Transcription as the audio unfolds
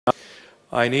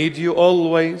I need you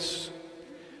always,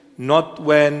 not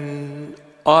when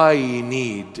I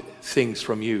need things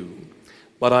from you,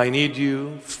 but I need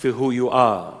you for who you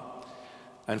are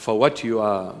and for what you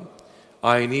are.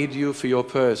 I need you for your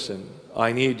person.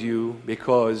 I need you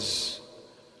because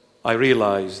I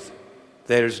realized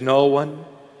there is no one,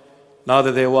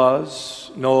 neither there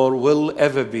was, nor will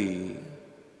ever be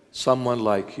someone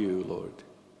like you, Lord.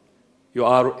 You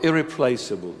are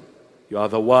irreplaceable. You are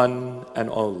the one and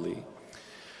only.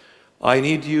 I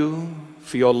need you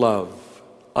for your love.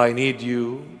 I need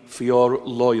you for your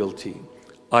loyalty.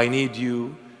 I need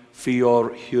you for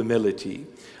your humility.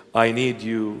 I need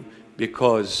you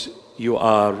because you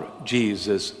are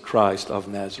Jesus Christ of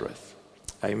Nazareth.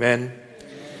 Amen.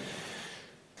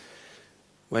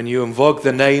 When you invoke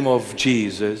the name of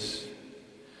Jesus,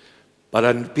 but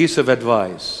a piece of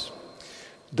advice,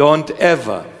 don't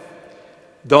ever,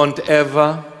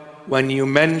 when you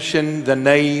mention the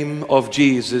name of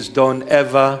Jesus, don't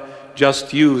ever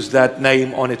just use that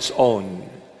name on its own.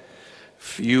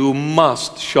 You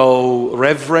must show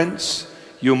reverence,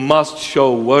 you must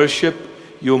show worship,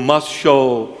 you must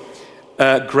show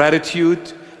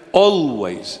gratitude.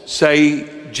 Always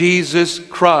say, Jesus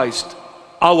Christ,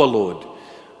 our Lord,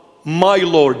 my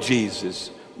Lord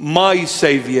Jesus, my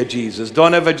Savior Jesus.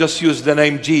 Don't ever just use the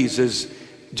name Jesus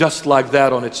just like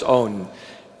that on its own.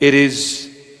 It is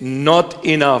not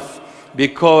enough,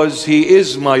 because He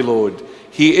is my Lord,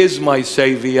 He is my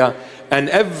Savior, and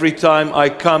every time I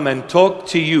come and talk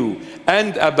to you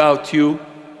and about you,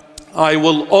 I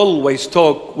will always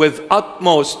talk with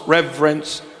utmost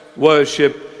reverence,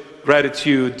 worship,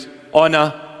 gratitude,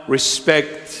 honor,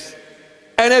 respect,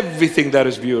 and everything that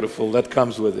is beautiful that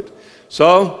comes with it.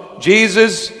 So,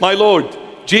 Jesus, my Lord,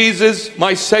 Jesus,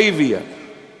 my Savior.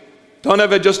 Don't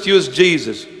ever just use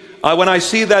Jesus. When I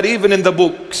see that even in the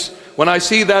books, when I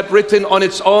see that written on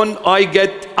its own, I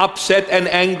get upset and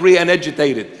angry and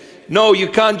agitated. No, you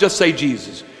can't just say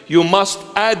Jesus. You must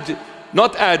add,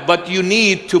 not add, but you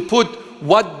need to put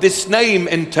what this name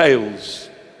entails.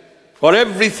 For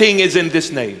everything is in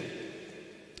this name.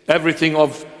 Everything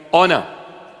of honor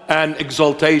and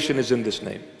exaltation is in this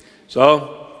name.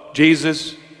 So,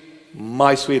 Jesus,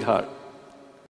 my sweetheart.